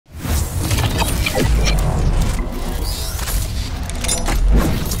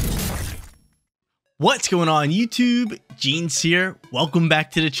What's going on YouTube? Jeans here. Welcome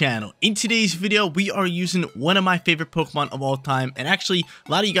back to the channel. In today's video, we are using one of my favorite Pokemon of all time. And actually,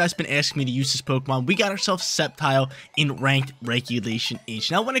 a lot of you guys have been asking me to use this Pokemon. We got ourselves Sceptile in Ranked Regulation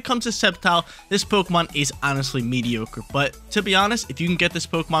H. Now, when it comes to Sceptile, this Pokemon is honestly mediocre. But to be honest, if you can get this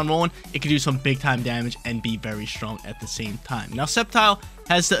Pokemon rolling, it can do some big time damage and be very strong at the same time. Now, Sceptile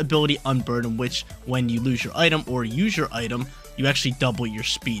has the ability Unburden, which when you lose your item or use your item, you actually double your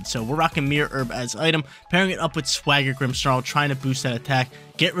speed. So we're rocking Mirror Herb as item, pairing it up with Swagger Grimmsnarl, trying to boost that attack,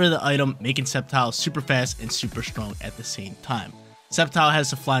 get rid of the item, making Sceptile super fast and super strong at the same time. Sceptile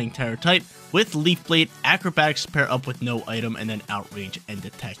has the Flying Terror type with Leaf Blade, Acrobatics pair up with no item, and then Outrage and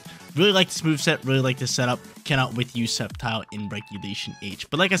Detect. Really like this moveset, really like this setup. Cannot wait to use Sceptile in Regulation H.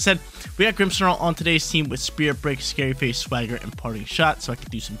 But like I said, we got Grimmsnarl on today's team with Spirit Break, Scary Face, Swagger, and Parting Shot, so I can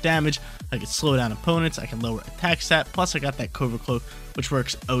do some damage. I can slow down opponents, I can lower attack stat, plus I got that Cobra Cloak, which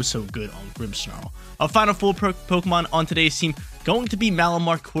works oh so good on Grimmsnarl. Our final full Pokemon on today's team going to be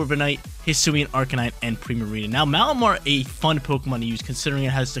Malamar, Corviknight, Hisuian, Arcanine, and Primarina. Now, Malamar, a fun Pokemon to use considering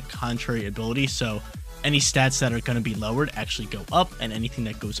it has the contrary ability, so any stats that are going to be lowered actually go up, and anything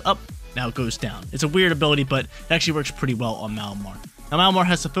that goes up now goes down. It's a weird ability, but it actually works pretty well on Malamar. Now, Malamar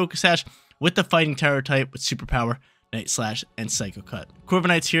has the Focus Sash with the Fighting Terror type with Superpower, Night Slash, and Psycho Cut.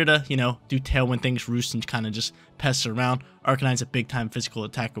 Corviknight's here to, do Tailwind things, roost, and kind of just pester around. Arcanine's a big-time physical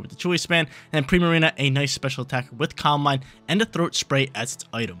attacker with the Choice Band, and Primarina, a nice special attacker with Calm Mind and a Throat Spray as its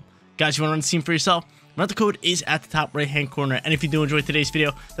item. Guys, you want to run the team for yourself? Remember, the code is at the top right-hand corner, and if you do enjoy today's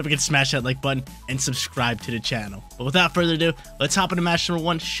video, don't forget to smash that like button and subscribe to the channel. But without further ado, let's hop into match number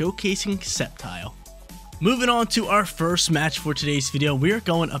 1, showcasing Sceptile. Moving on to our first match for today's video, we are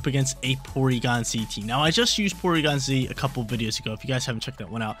going up against a Porygon Z team. Now, I just used Porygon Z a couple videos ago. If you guys haven't checked that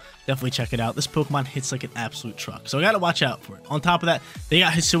one out, definitely check it out. This Pokemon hits like an absolute truck, so I gotta watch out for it. On top of that, they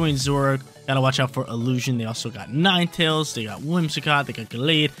got Hisuian Zorg, gotta watch out for Illusion. They also got Ninetales, they got Whimsicott, they got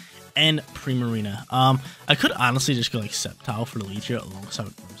Gallade, and Primarina. I could honestly just go like Sceptile for the lead here alongside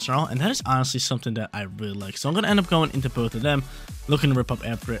Grimmsnarl, and that is honestly something that I really like. So I'm gonna end up going into both of them, looking to rip up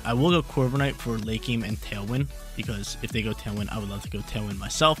after it. I will go Corviknight for late game and Tailwind, because if they go Tailwind, I would love to go Tailwind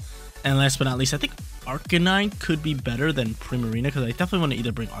myself. And last but not least, I think Arcanine could be better than Primarina, because I definitely want to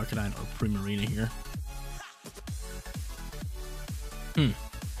either bring Arcanine or Primarina here.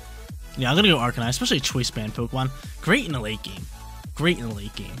 Yeah, I'm gonna go Arcanine, especially a Choice Band Pokemon. Great in the late game. Great in the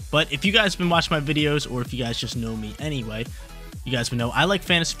late game. But if you guys have been watching my videos, or if you guys just know me anyway, you guys would know I like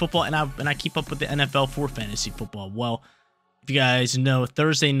fantasy football, and I keep up with the NFL for fantasy football. Well, if you guys know,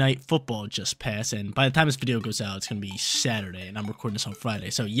 Thursday night football just passed, and by the time this video goes out, it's going to be Saturday, and I'm recording this on Friday.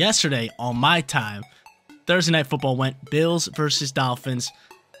 So yesterday, on my time, Thursday night football went Bills versus Dolphins,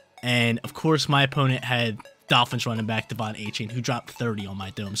 and of course, my opponent had Dolphins running back Devon Achane, who dropped 30 on my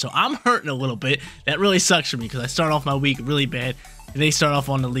dome. So I'm hurting a little bit. That really sucks for me, because I start off my week really bad, and they start off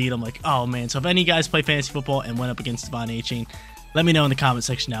on the lead. I'm like, oh man. So if any guys play fantasy football and went up against Devon Achane, let me know in the comment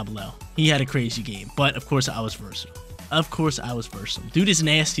section down below. He had a crazy game, but of course I was versatile. Dude is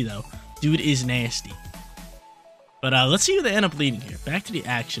nasty though. Dude is nasty. But let's see who they end up leading here. Back to the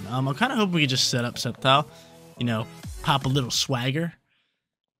action. I'm kind of hoping we could just set up Sceptile. Pop a little Swagger.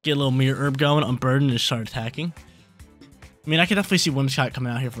 Get a little Mirror Herb going, Unburden, and just start attacking. I mean, I can definitely see Whimsicott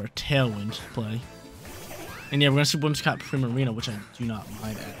coming out here for a Tailwind play. And yeah, we're going to see Whimsicott Primarina, which I do not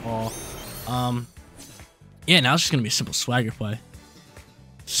mind at all. Yeah, now it's just going to be a simple Swagger play.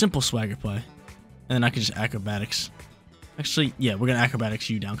 Simple Swagger play. And then I can just Acrobatics. Actually, yeah, we're going to Acrobatics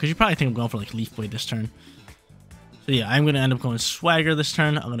you down, because you probably think I'm going for like Leaf Blade this turn. So yeah, I'm going to end up going Swagger this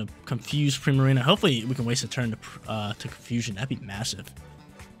turn. I'm going to confuse Primarina. Hopefully we can waste a turn to Confusion. That'd be massive.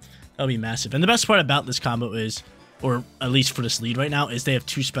 That'll be massive. And the best part about this combo is, or at least for this lead right now, is they have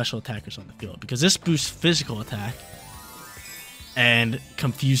 2 special attackers on the field, because this boosts physical attack and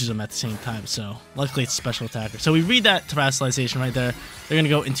confuses them at the same time. So luckily it's special attacker. So we read that Terastallization right there. They're going to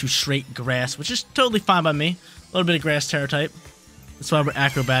go into straight Grass, which is totally fine by me. A little bit of Grass Terror type. That's why we're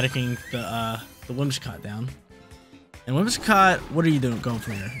Acrobaticing the Whimsicott down. And Whimsicott, what are you doing going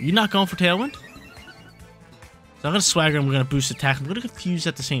for here? You're not going for Tailwind? So I'm going to Swagger and we're going to boost attack. I'm going to confuse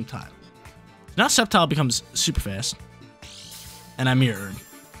at the same time. Now Sceptile becomes super fast. And I Mirrored.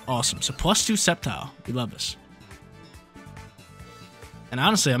 Awesome. So +2 Sceptile. We love this. And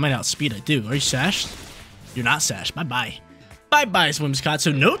honestly, I might outspeed. I do. Are you sashed? You're not sashed. Bye-bye. Bye-bye, Whimsicott.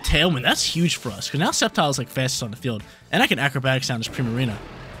 So no Tailwind. That's huge for us, because now Sceptile is like fastest on the field. And I can Acrobatics down this Primarina.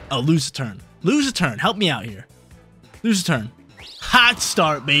 Oh, lose a turn. Lose a turn. Help me out here. Lose a turn. Hot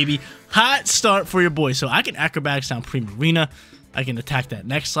start, baby. Hot start for your boy. So I can Acrobatics down Primarina. I can attack that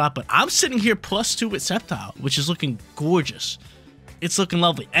next slot, but I'm sitting here +2 with Sceptile, which is looking gorgeous. It's looking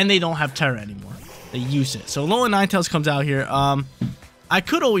lovely, and they don't have Terra anymore. They use it. So Alolan Ninetales comes out here. I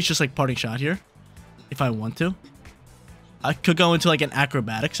could always just like Parting Shot here if I want to. I could go into like an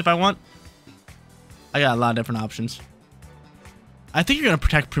Acrobatics if I want. I got a lot of different options. I think you're going to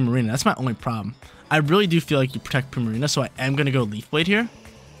protect Primarina. That's my only problem. I really do feel like you protect Primarina, so I am going to go Leaf Blade here.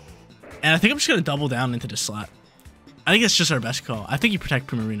 And I think I'm just going to double down into this slot. I think that's just our best call. I think you protect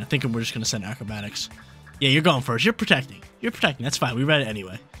Primarina. I think we're just going to send Acrobatics. Yeah, you're going first. You're protecting. You're protecting. That's fine. We read it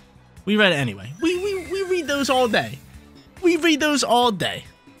anyway. We read it anyway. We read those all day. We read those all day.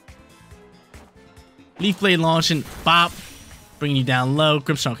 Leaf Blade launching. Bop. Bringing you down low.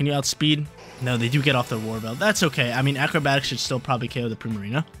 Grimmsnarl, can you outspeed? No, they do get off their War Bell. That's okay. I mean, Acrobatics should still probably KO the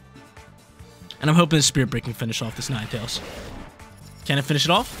Primarina. And I'm hoping the Spirit Break can finish off this Ninetales. Can it finish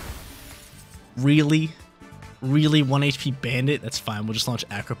it off? Really? Really? 1 HP Bandit? That's fine. We'll just launch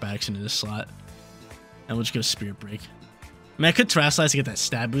Acrobatics into this slot. And we'll just go Spirit Break. I mean, I could Terrasilize to get that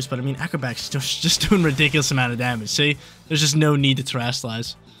stab boost, but I mean, Acrobatics is just doing a ridiculous amount of damage. See? There's just no need to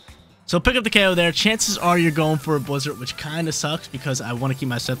Terrasilize. So pick up the KO there. Chances are you're going for a Blizzard, which kind of sucks because I want to keep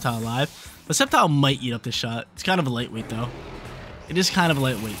my Sceptile alive. But Sceptile might eat up this shot. It's kind of a lightweight, though. It is kind of a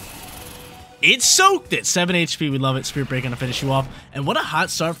lightweight. It soaked it! 7 HP. We love it. Spirit Break gonna finish you off. And what a hot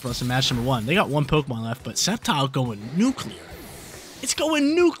start for us in match number 1. They got 1 Pokemon left, but Sceptile going nuclear. It's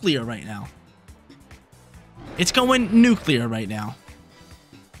going nuclear right now. It's going nuclear right now.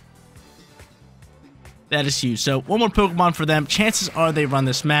 That is huge. So, 1 more Pokemon for them. Chances are they run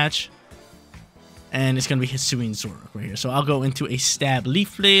this match. And it's going to be Hisuian Zoroark right here. So, I'll go into a Stab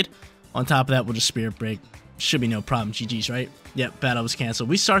Leaf Blade. On top of that, we'll just Spirit Break. Should be no problem. GG's, right? Yep, battle was canceled.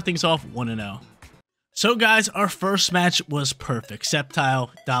 We start things off 1-0. So, guys, our first match was perfect.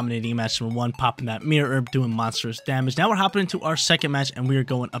 Sceptile dominating match number 1, popping that Mirror Herb, doing monstrous damage. Now we're hopping into our second match, and we are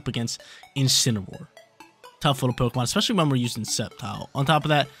going up against Incineroar. Tough little Pokemon, especially when we're using Sceptile. On top of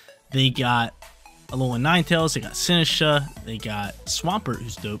that, they got Alolan Ninetales, they got Sinistcha, they got Swampert,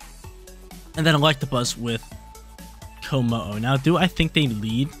 who's dope. And then Electabuzz with Komo-o. Now, do I think they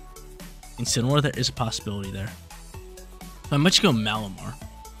lead Incineroar? There is a possibility there. But I might just go Malamar.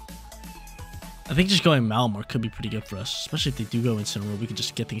 I think just going Malamar could be pretty good for us. Especially if they do go Incineroar, we can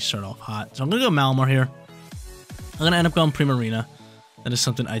just get things started off hot. So I'm going to go Malamar here. I'm going to end up going Primarina. That is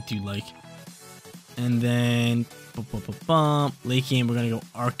something I do like. And then late game, we're going to go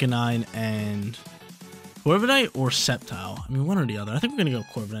Arcanine and Corviknight or Sceptile. I mean, one or the other. I think we're going to go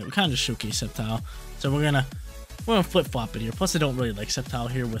Corviknight. We kind of just showcase Sceptile. So we're gonna flip-flop it here. Plus, I don't really like Sceptile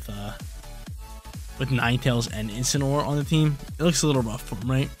here with Ninetales and Incineroar on the team. It looks a little rough for him,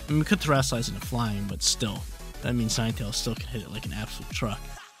 right? I mean, we could Terrasilize into flying, but still. That means Ninetales still can hit it like an absolute truck.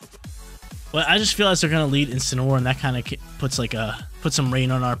 But I just feel as they're going to lead Incineroar, and that kind of puts some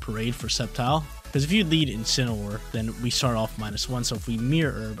rain on our parade for Sceptile. Because if you lead Incineroar, then we start off -1. So if we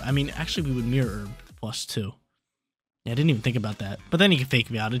Mirror Herb, I mean, actually we would Mirror Herb +2. Yeah, I didn't even think about that. But then you can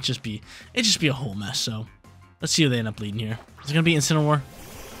fake me out. It'd just be a whole mess. So let's see who they end up leading here. Is it going to be Incineroar?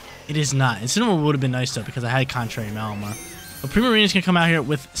 It is not. Incineroar would have been nice though because I had Contrary Malamar. But Primarina's going to come out here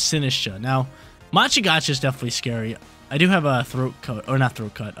with Sinistcha. Now, Machigacha is definitely scary. I do have a Throat Cut, or not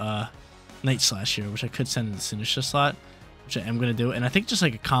Throat Cut, Night Slash here, which I could send in the Sinistcha slot, which I am going to do. And I think just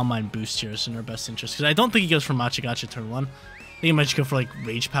like a Calm Mind boost here is in our best interest. Because I don't think he goes for Machigacha turn 1. I think he might just go for like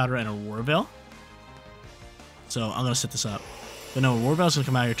Rage Powder and a War Veil. So I'm going to set this up. But no, War Veil's going to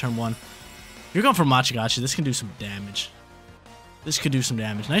come out here turn 1. You're going for Machigacha. This can do some damage. This could do some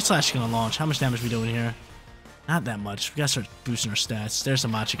damage. Night Slash is going to launch. How much damage are we doing here? Not that much. We got to start boosting our stats. There's a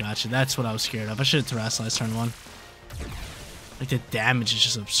Machigacha. That's what I was scared of. I should have Terrasilize turn 1. Like, the damage is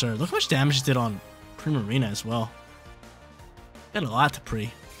just absurd. Look how much damage it did on Primarina as well. Did a lot to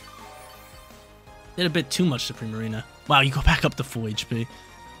Pri. Did a bit too much to Primarina. Wow, you go back up to full HP.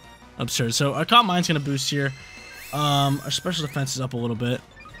 Absurd. So our Calm Mind's going to boost here. Our special defense is up a little bit.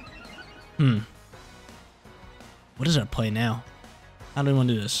 What is our play now? How do we want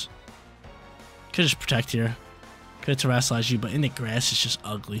to do this? Could just protect here. Could Terrasilize you, but in the grass is just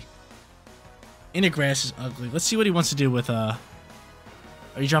ugly. In the grass is ugly. Let's see what he wants to do with, Are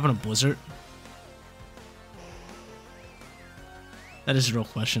you dropping a Blizzard? That is a real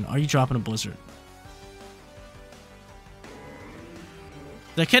question. Are you dropping a Blizzard?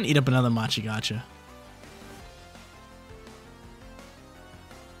 I can't eat up another Machigacha.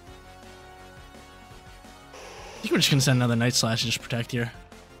 I think we're just going to send another Night Slash and just protect here.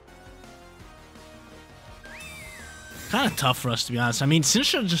 Kind of tough for us, to be honest. I mean,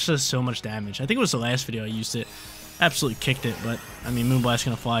 Sinistcha just does so much damage. I think it was the last video I used it. Absolutely kicked it, but, I mean, Moonblast's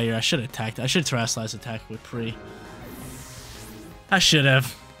going to fly here. I should have attacked. I should have Terrasilize attack with Pri. I should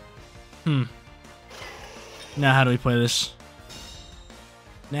have. Now, how do we play this?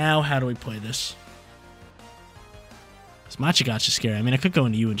 Now, how do we play this? Machigot's scary. I mean, I could go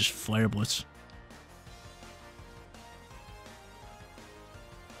into you and just Flare Blitz.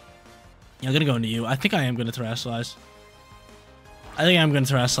 Yeah, I'm gonna go into you. I think I am gonna Terrasilize. I think I'm gonna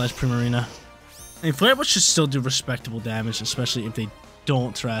Terrasilize Primarina. I mean, Flare Blitz should still do respectable damage, especially if they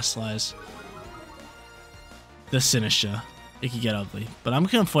don't Terrasilize the Sinistcha. It could get ugly. But I'm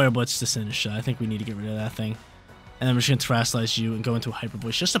gonna Flare Blitz the Sinistcha. I think we need to get rid of that thing. And then we're just gonna Terrasilize you and go into a Hyper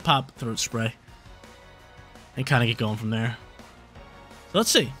Voice just to pop Throat Spray. And kind of get going from there. So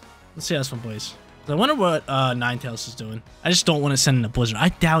let's see. Let's see how this one plays. So I wonder what Ninetales is doing. I just don't want to send in a Blizzard. I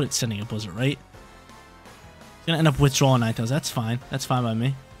doubt it's sending a Blizzard, right? It's going to end up withdrawing Ninetales. That's fine. That's fine by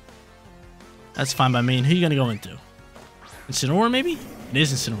me. That's fine by me. And who are you going to go into? Incineroar, maybe? It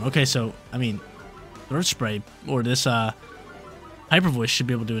is Incineroar. Okay, so, I mean, Throat Spray or this Hyper Voice should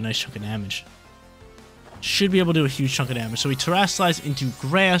be able to do a nice chunk of damage. Should be able to do a huge chunk of damage. So we Terrasilize into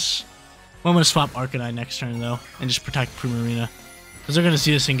Grass. Well, I'm going to swap Arcanine next turn, though, and just protect Primarina. Because they're going to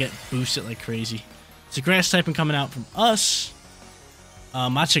see this thing get boosted like crazy. It's a Grass typing coming out from us.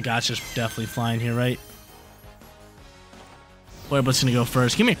 Machigot's definitely flying here, right? Flare Blitz going to go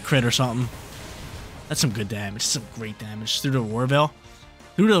first. Give me a crit or something. That's some good damage. Some great damage. Through the Warveil.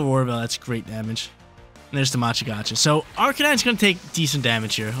 Through the Warveil, that's great damage. And there's the Machigotcha. So, Arcanine's going to take decent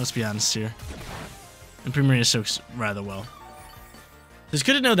damage here. Let's be honest here. And Primarina soaks rather well. It's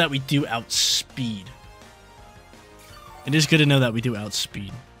good to know that we do outspeed. It is good to know that we do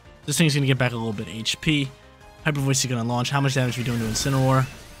outspeed. This thing's going to get back a little bit of HP. Hyper Voice is going to launch. How much damage are we doing to Incineroar?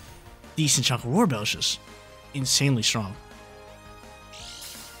 Decent chunk. Warbeil's just insanely strong.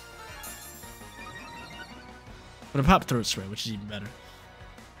 But I popped Throat Spray, which is even better.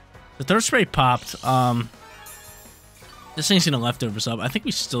 The Throat Spray popped. This thing's going to Leftovers up. I think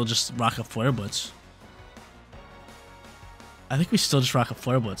we still just rock a Flare Blitz.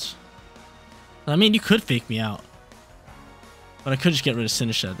 I mean, you could fake me out. But I could just get rid of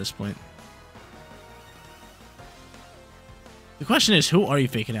Sinistcha at this point. The question is, who are you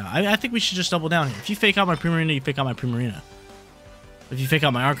faking out? I think we should just double down here. If you fake out my Primarina, you fake out my Primarina. If you fake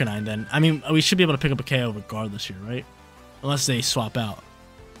out my Arcanine, then... I mean, we should be able to pick up a KO regardless here, right? Unless they swap out.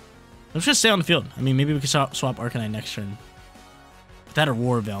 I'm just going to stay on the field. I mean, maybe we could swap Arcanine next turn. But that or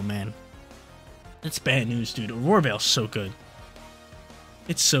Warveil, man. That's bad news, dude. Warveil's so good.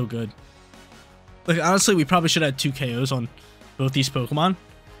 It's so good. Like, honestly, we probably should have had 2 KOs on both these Pokemon.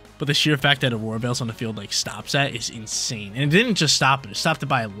 But the sheer fact that a Warveil's on the field, like, stops that is insane. And it didn't just stop it. It stopped it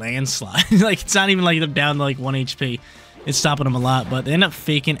by a landslide. Like, it's not even like they're down to, like, 1 HP. It's stopping them a lot. But they end up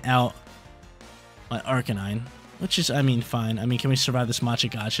faking out my Arcanine. Which is, I mean, fine. I mean, can we survive this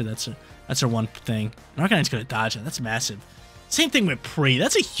Machigotcha? That's our one thing. And Arcanine's going to dodge it. That's massive. Same thing with Pre.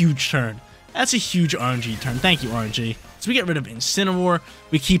 That's a huge turn. That's a huge RNG turn. Thank you, RNG. So we get rid of Incineroar.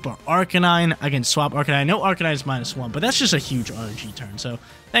 We keep our Arcanine. I can swap Arcanine. I know Arcanine is -1, but that's just a huge RNG turn. So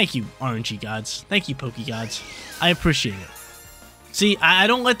thank you, RNG gods. Thank you, Poke gods. I appreciate it. See, I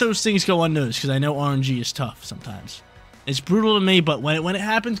don't let those things go unnoticed because I know RNG is tough sometimes. It's brutal to me, but when it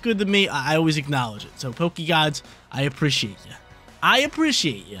happens good to me, I always acknowledge it. So Poke gods, I appreciate you. I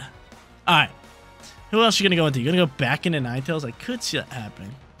appreciate you. All right. Who else are you going to go into? You're going to go back into Ninetales? I could see that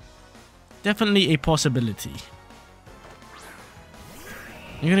happening. Definitely a possibility.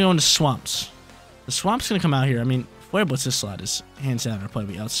 You're going to go into Swamps. The Swamp's going to come out here. I mean, Flare Blitz this slot is hands down our play.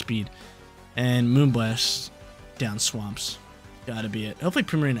 We outspeed. And Moonblast down Swamps. Gotta be it. Hopefully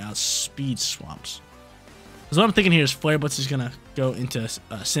Primarina outspeeds Swamps. Because what I'm thinking here is Flare Blitz is going to go into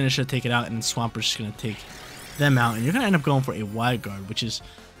Sinistcha, take it out, and then Swamper's just going to take them out. And you're going to end up going for a Wide Guard, which is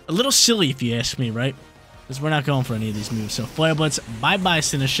a little silly if you ask me, right? Because we're not going for any of these moves. So Flare Blitz, bye-bye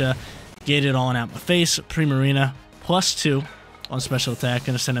Sinistcha. Get it on out my face. Primarina, +2 on special attack.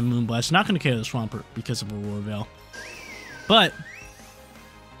 Gonna send a Moonblast. Not gonna KO the Swampert because of a Warveil. But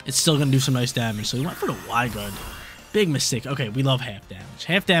it's still gonna do some nice damage. So he went for the Wide Guard. Big mistake. Okay, we love half damage.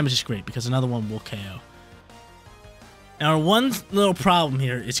 Half damage is great because another one will KO. Now, our one little problem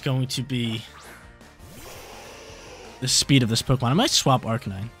here is going to be the speed of this Pokemon. I might swap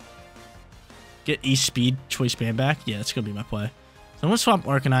Arcanine. Get E-Speed, Choice Band back. Yeah, that's gonna be my play. So I'm going to swap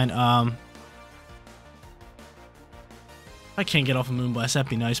Arcanine. If I can't get off a Moonblast, that'd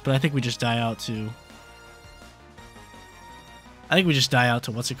be nice. But I think we just die out to...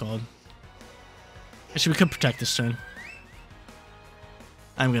 what's it called? Actually, we could protect this turn.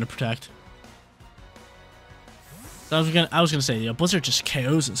 I'm going to protect. So I was gonna say, yeah, Blizzard just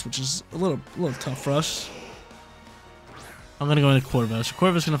KOs us, which is a little tough for us. I'm going to go into Corvo. So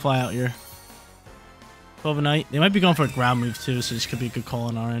Corvo's going to fly out here. 12-a-Night. They might be going for a ground move too, so this could be a good call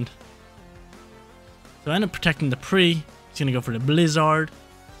on our end. So I end up protecting the Pre. He's going to go for the Blizzard.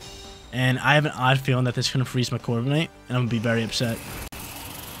 And I have an odd feeling that this is going to freeze my Corviknight, and I'm going to be very upset.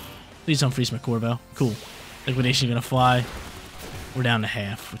 Please don't freeze my Corvo. Cool. Liquidation going to fly. We're down to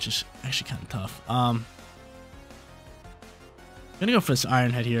half, which is actually kind of tough. I'm going to go for this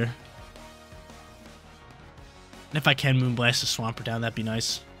Iron Head here. And if I can Moonblast the Swampert down, that'd be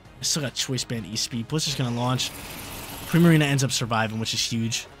nice. I still got Choice Band E-Speed. Blizzard's going to launch. Primarina ends up surviving, which is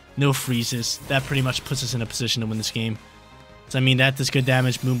huge. No freezes. That pretty much puts us in a position to win this game. So, I mean, that does good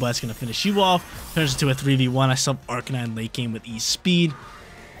damage. Moonblast's going to finish you off. Turns into a 3v1. I still have Arcanine late game with E-Speed.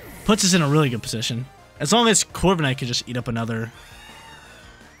 Puts us in a really good position. As long as Corviknight could just eat up another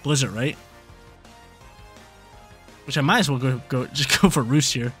Blizzard, right? Which I might as well just go for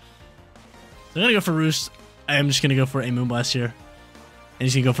Roost here. So I'm going to go for Roost. I am just going to go for a Moonblast here. And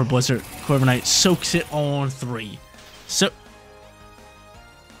he's going to go for Blizzard. Corviknight soaks it on 3. So...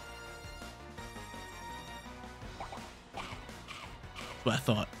 what I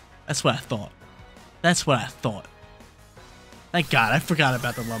thought. That's what I thought. That's what I thought. Thank God, I forgot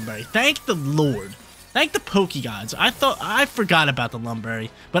about the Lumberry. Thank the Lord. Thank the Pokegods. I forgot about the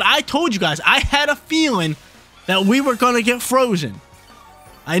Lumberry. But I told you guys, I had a feeling that we were going to get frozen.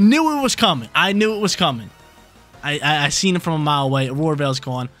 I knew it was coming. I knew it was coming. I seen it from a mile away. Aurora Veil's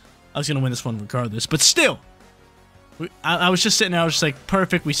gone. I was going to win this one regardless. But still, I was just sitting there. I was just like,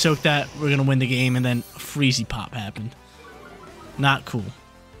 perfect. We soaked that. We're going to win the game. And then a Freezy Pop happened. Not cool.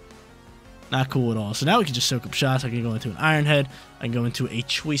 Not cool at all. So now we can just soak up shots. I can go into an Iron Head. I can go into a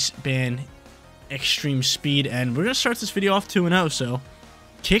Choice Band Extreme Speed. And we're going to start this video off 2-0. So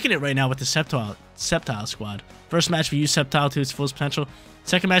kicking it right now with the Sceptile squad. First match, we use Sceptile to its fullest potential.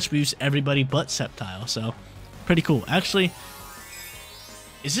 Second match, we use everybody but Sceptile. So pretty cool. Actually,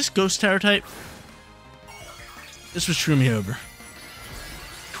 is this Ghost Terror type? This would screw me over.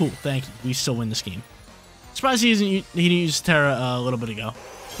 Cool. Thank you. We still win this game. Surprised he didn't use Terra a little bit ago.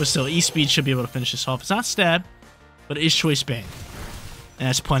 But still, E-Speed should be able to finish this off. It's not Stab, but it is Choice Band. And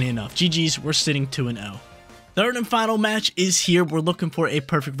that's plenty enough. GG's, we're sitting 2-0. Third and final match is here. We're looking for a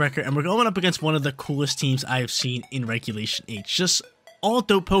perfect record, and we're going up against one of the coolest teams I have seen in Regulation H. Just all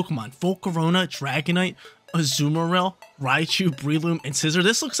dope Pokemon. Volcarona, Dragonite, Azumarill, Raichu, Breloom, and Scizor.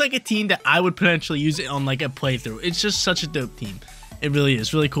 This looks like a team that I would potentially use it on like a playthrough. It's just such a dope team. It really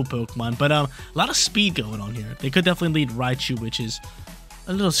is. Really cool Pokemon. But a lot of speed going on here. They could definitely lead Raichu, which is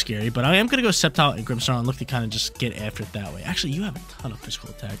a little scary. But I am going to go Sceptile and Grimmsnarl and look to kind of just get after it that way. Actually, you have a ton of physical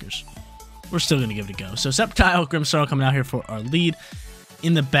attackers. We're still going to give it a go. So Sceptile, Grimmsnarl coming out here for our lead.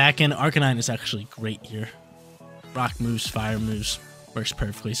 In the back end, Arcanine is actually great here. Rock moves, fire moves. Works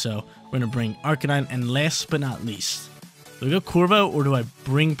perfectly. So we're going to bring Arcanine. And last but not least, do I go Corvo or do I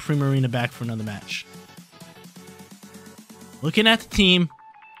bring Primarina back for another match? Looking at the team.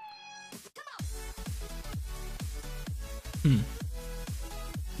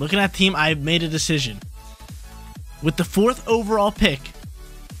 Looking at the team, I've made a decision. With the 4th overall pick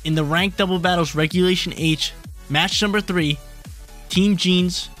in the Ranked Double Battles Regulation H, match number 3, Team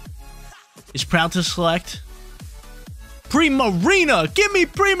Jeans is proud to select Primarina! Give me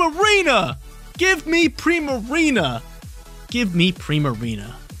Primarina! Give me Primarina! Give me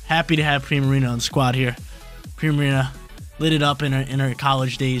Primarina. Happy to have Primarina on the squad here. Primarina lit it up in her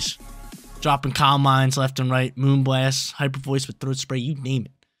college days. Dropping Calm Minds left and right. Moonblast, Hyper Voice with Throat Spray, you name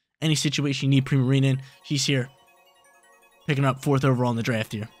it. Any situation you need Primarina in, she's here. Picking up 4th overall in the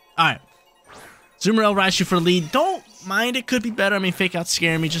draft here. Alright. Azumarill, Raichu for the lead. Don't mind, it could be better. I mean, Fake Out's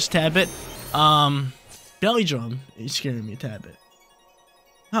scaring me just a tad bit. Belly Drum is scaring me a tad bit.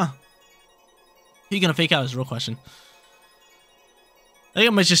 Huh. Who you gonna Fake Out is a real question. I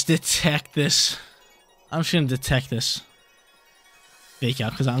think I might just detect this. I'm just gonna detect this Fake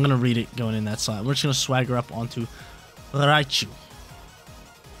Out because I'm gonna read it going in that slot. We're just gonna swagger up onto Raichu.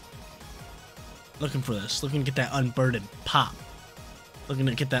 Looking for this. Looking to get that unburdened pop. Looking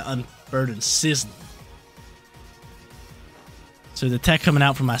to get that unburdened sizzling. So the tech coming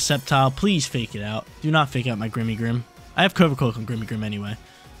out from my Sceptile. Please Fake it out. Do not Fake out my Grimmy Grim. I have Cobra Cloak on Grimmy Grim anyway.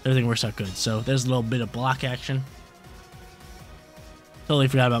 Everything works out good. So there's a little bit of block action. Totally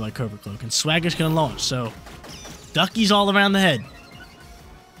forgot about my Cobra Cloak. And Swagger's going to launch. So duckies all around the head.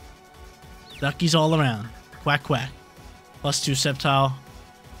 Duckies all around. Quack, quack. +2 Sceptile.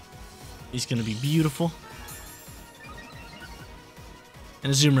 He's going to be beautiful.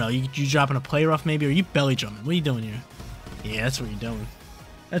 And Azumarill, you dropping a play rough maybe? Or are you belly drumming? What are you doing here? Yeah, that's what you're doing.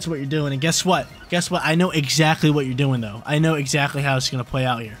 That's what you're doing. And guess what? Guess what? I know exactly what you're doing, though. I know exactly how it's going to play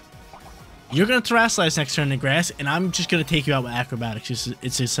out here. You're going to Terrasilize next turn in the grass, and I'm just going to take you out with Acrobatics.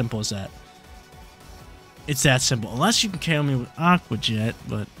 It's as simple as that. It's that simple. Unless you can KO me with Aqua Jet,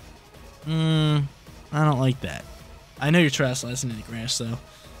 but I don't like that. I know you're Terrasilizing in the grass, though.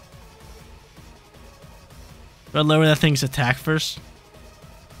 Do I lower that thing's attack first?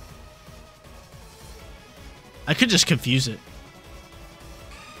 I could just confuse it.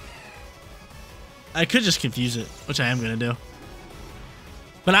 I could just confuse it, which I am going to do.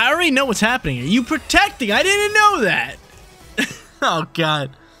 But I already know what's happening. Are you protecting? I didn't know that. Oh,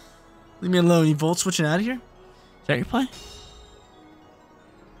 God. Leave me alone. You volt switching out of here? Is that your play?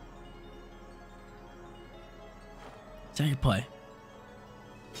 Is that your play?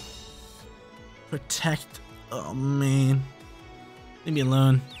 Protect. Oh, man. Leave me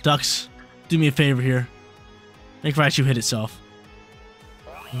alone. Ducks, do me a favor here. Make Raichu hit itself.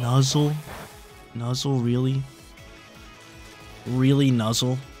 Nuzzle? Nuzzle, really? Really,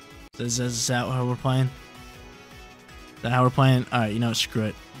 Nuzzle? Is that how we're playing? Is that how we're playing? Alright, you know what? Screw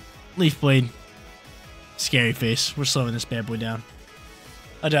it. Leaf Blade. Scary Face. We're slowing this bad boy down.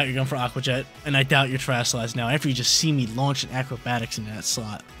 I doubt you're going for Aqua Jet, and I doubt you're Terrestrialized now. After you just see me launch an Acrobatics into that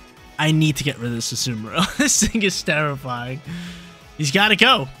slot. I need to get rid of this Asumaro. This thing is terrifying. He's got to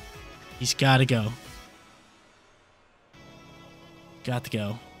go. He's got to go. Got to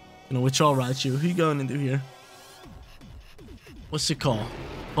go. Gonna withdraw Raichu. Who you going into here? What's it called?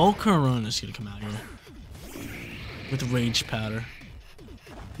 Volcarona's gonna come out here. With Rage Powder.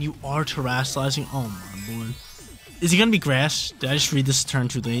 You are Terrestrializing? Oh my lord. Is he gonna be Grass? Did I just read this turn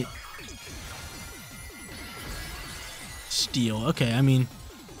too late? Steel. Okay, I mean...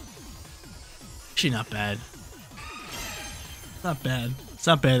 Actually not bad. Not bad. It's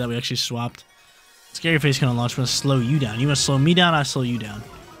not bad that we actually swapped. Scary Face gonna launch. We're gonna slow you down. You wanna slow me down? I slow you down.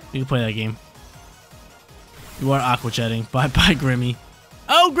 You can play that game. You are Aqua Jetting. Bye bye, Grimmy.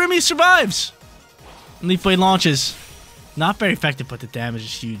 Oh, Grimmy survives! Leaf Blade launches. Not very effective, but the damage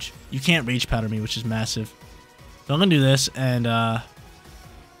is huge. You can't Rage Powder me, which is massive. So I'm gonna do this, and I'm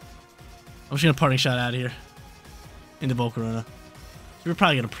just gonna Parting Shot out of here. Into Volcarona. So we're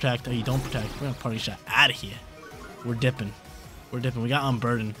probably gonna protect. Oh, you don't protect. We're gonna Parting Shot out of here. We're dipping. We're dipping. We got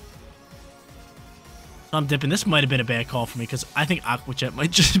Unburden. So I'm dipping. This might have been a bad call for me because I think Aqua Jet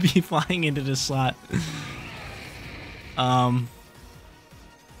might just be flying into this slot. Actually,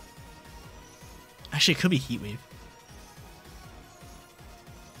 it could be Heat Wave.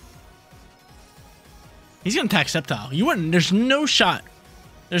 He's gonna attack Sceptile. You weren't. There's no shot.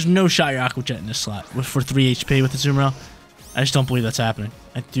 There's no shot you're Aqua Jet in this slot for 3 HP with the Azumarill. I just don't believe that's happening.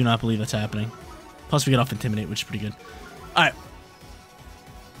 I do not believe that's happening. Plus, we get off Intimidate, which is pretty good. All right.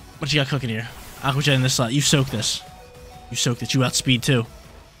 What you got cooking here? Aqua Jet in this slot. You soak this. You soak this. You outspeed too.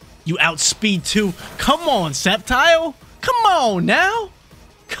 You outspeed too. Come on, Sceptile. Come on now.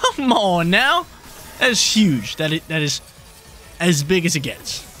 Come on now. That is huge. That is as big as it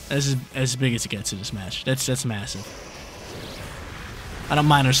gets. As big as it gets in this match. That's massive. I don't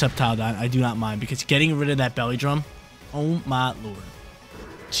mind our Sceptile dying. I do not mind because getting rid of that belly drum. Oh my lord.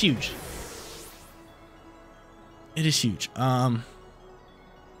 It's huge. It is huge. We're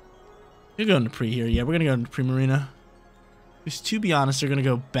going to pre here. Yeah, we're gonna go into Primarina. Because to be honest, they're gonna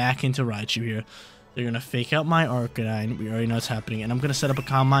go back into Raichu here. They're gonna fake out my Arcanine. We already know what's happening, and I'm gonna set up a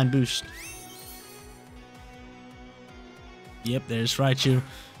Calm Mind boost. Yep, there's Raichu.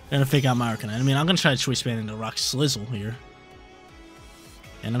 They're gonna fake out my Arcanine. I mean, I'm gonna try to Choice Band into Rock Slizzle here,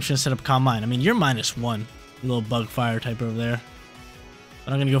 and I'm just gonna set up Calm Mind. I mean, you're -1, you little bug fire type over there.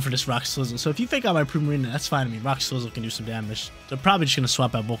 But I'm gonna go for this Rock Slizzle. So if you fake out my Primarina, that's fine to me. Rock Slizzle can do some damage. They're probably just gonna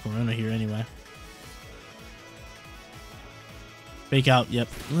swap out Volcarona here anyway. Fake out, yep.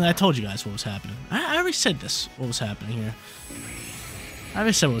 I told you guys what was happening. I already said this, what was happening here. I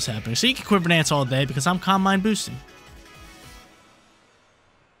already said what was happening. So you can Quiver Dance all day because I'm Calm Mind boosting.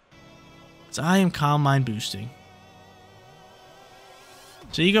 So I am Calm Mind boosting.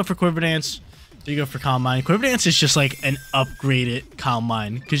 So you go for Quiver Dance. You go for Calm Mind. Quiver Dance is just like an upgraded Calm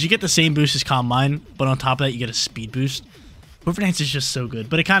Mind. Because you get the same boost as Calm Mind, but on top of that you get a speed boost. Quiver Dance is just so good.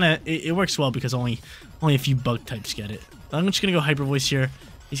 But it works well because only a few bug types get it. I'm just going to go Hyper Voice here.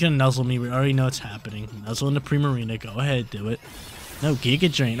 He's going to Nuzzle me. We already know what's happening. Nuzzle into Primarina. Go ahead, do it. No,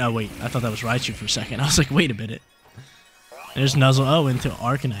 Giga Drain. Oh, wait. I thought that was Raichu for a second. I was like, wait a minute. There's Nuzzle. Oh, into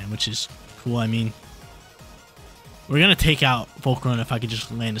Arcanine, which is cool. I mean, we're going to take out Volcarona if I could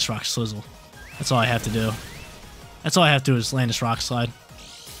just land this Rock Slizzle. That's all I have to do. That's all I have to do is land this Rock Slide.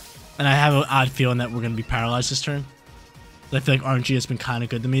 And I have an odd feeling that we're going to be paralyzed this turn. I feel like RNG has been kind of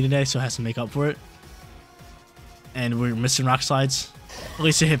good to me today, so it has to make up for it. And we're missing Rock Slides. At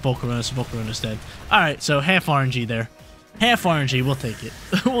least it hit Volcarona, so Volcarona's dead. Alright, so half RNG there. Half RNG, we'll take it.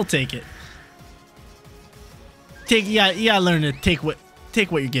 We'll take it. You gotta learn to take what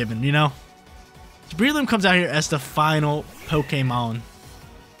you're given, you know? Breloom comes out here as the final Pokemon.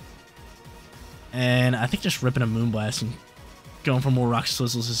 And I think just ripping a Moonblast and going for more Rock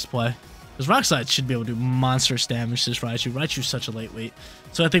Slizzles is his play. Because Rock Slide should be able to do monstrous damage to this Raichu. Raichu's such a lightweight.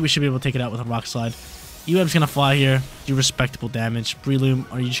 So I think we should be able to take it out with a Rock Slide. E-Web's going to fly here, do respectable damage.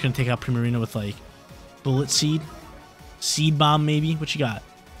 Breloom, are you just going to take out Primarina with, like, Bullet Seed? Seed Bomb, maybe? What you got?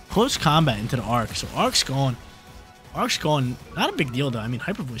 Close combat into the Arc. So Arc's gone. Arc's gone. Not a big deal, though. I mean,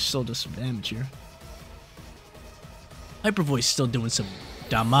 Hyper Voice still does some damage here. Hyper Voice still doing some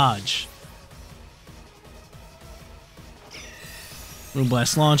damage. Moon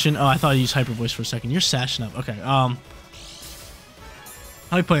Blast launching. Oh, I thought I used Hyper Voice for a second. You're sashing up. Okay, how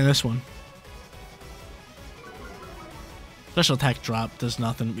are you playing this one? Special attack drop does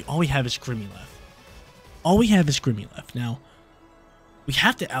nothing. All we have is Grimmy left. All we have is Grimmy left. Now, we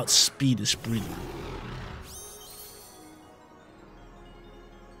have to outspeed this Breloom.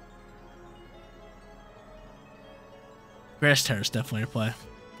 Grass Terra is definitely a play.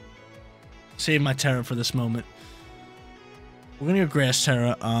 Save my Terra for this moment. We're gonna go Grass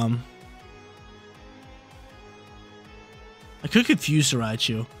Terra. I could confuse the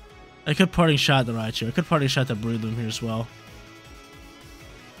Raichu. I could Parting Shot the Raichu. I could Parting Shot the Breloom here as well.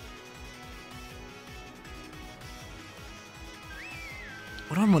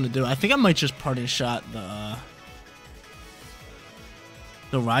 What do I want to do? I think I might just Parting Shot the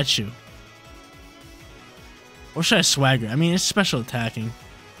Raichu. Or should I Swagger? I mean, it's special attacking.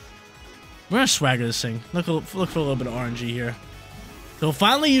 We're gonna Swagger this thing. Look for a little bit of RNG here. So we'll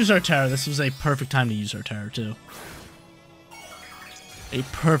finally use our Terra. This was a perfect time to use our Terra, too. A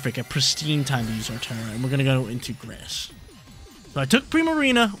pristine time to use our Terra. And we're gonna go into Grass. So I took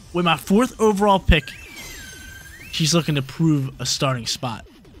Primarina with my 4th overall pick. She's looking to prove a starting spot.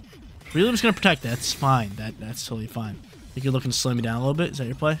 Breloom's gonna protect. That's fine. That's totally fine. Think you're looking to slow me down a little bit? Is that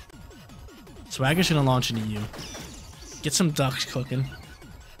your play? Swagger's gonna launch into you. Get some ducks cooking.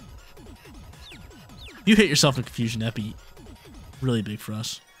 You hit yourself in confusion, that'd be really big for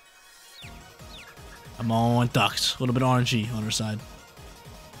us. I'm all on ducks. A little bit of RNG on our side.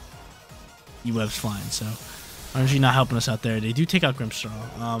 E-Web's flying, so RNG not helping us out there. They do take out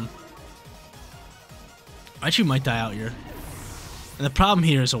Grimmsnarl. Raichu might die out here. And the problem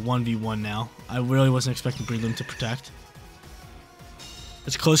here is a 1v1 now. I really wasn't expecting Breloom to protect.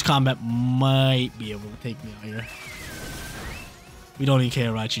 This close combat might be able to take me out here. We don't need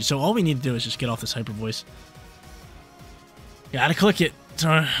KO Raichu, so all we need to do is just get off this Hyper Voice. Gotta click it. It's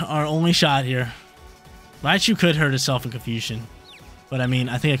our only shot here. Raichu could hurt itself in confusion. But I mean,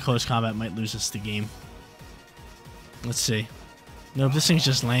 I think a close combat might lose us the game. Let's see. Nope, this thing's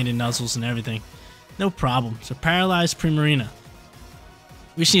just landing nuzzles and everything. No problem. So paralyzed Primarina.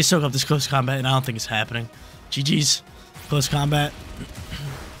 We just need to soak up this close combat, and I don't think it's happening. GG's. Close combat.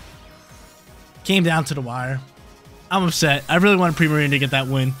 Came down to the wire. I'm upset. I really wanted Primarina to get that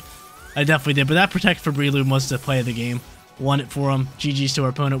win. I definitely did. But that Protect for Breloom was the play of the game. Won it for him. GG's to our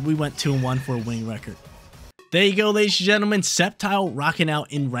opponent. We went 2-1 for a winning record. There you go, ladies and gentlemen. Sceptile rocking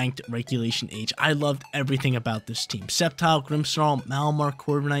out in Ranked Regulation H. I loved everything about this team. Sceptile, Grimmsnarl, Malamar,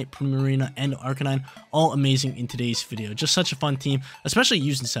 Corviknight, Primarina, and Arcanine, all amazing in today's video. Just such a fun team, especially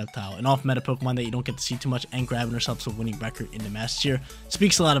using Sceptile, an off-meta Pokemon that you don't get to see too much, and grabbing ourselves a winning record in the Master Tier.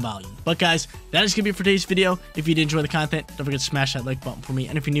 Speaks a lot of volume. But guys, that is going to be it for today's video. If you did enjoy the content, don't forget to smash that like button for me.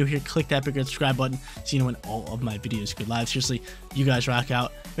 And if you're new here, click that big red subscribe button so you know when all of my videos go live. Seriously, you guys rock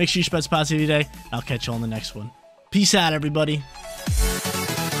out. Make sure you spread positivity today. I'll catch you on the next one. Peace out, everybody.